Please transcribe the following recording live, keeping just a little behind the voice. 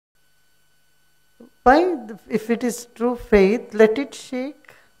Fine, if it is true faith, let it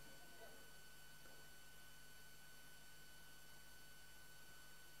shake.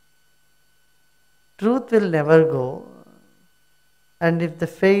 Truth will never go. And if the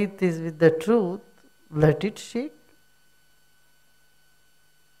faith is with the truth, let it shake.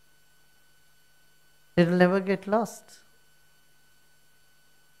 It will never get lost.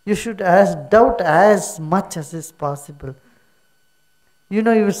 You should doubt as much as is possible.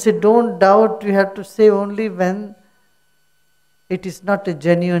 You say don't doubt, you have to say only when it is not a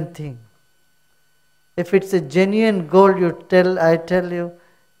genuine thing. If it's a genuine goal, I tell you,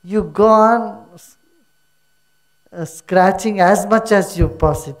 you go on scratching as much as you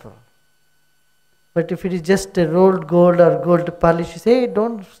possible. But if it is just a rolled gold or gold polish, you say, hey,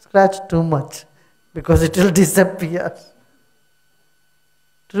 don't scratch too much because it will disappear.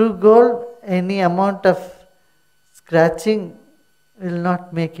 True gold, any amount of scratching will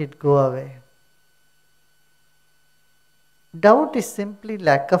not make it go away. Doubt is simply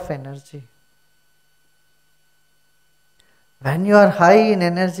lack of energy. When you are high in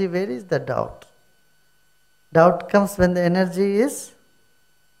energy, where is the doubt? Doubt comes when the energy is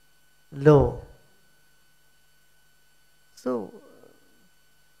low. So,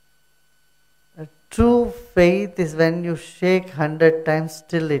 a true faith is when you shake 100 times,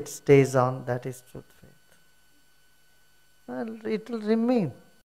 still it stays on. That is true faith. Well, it will remain.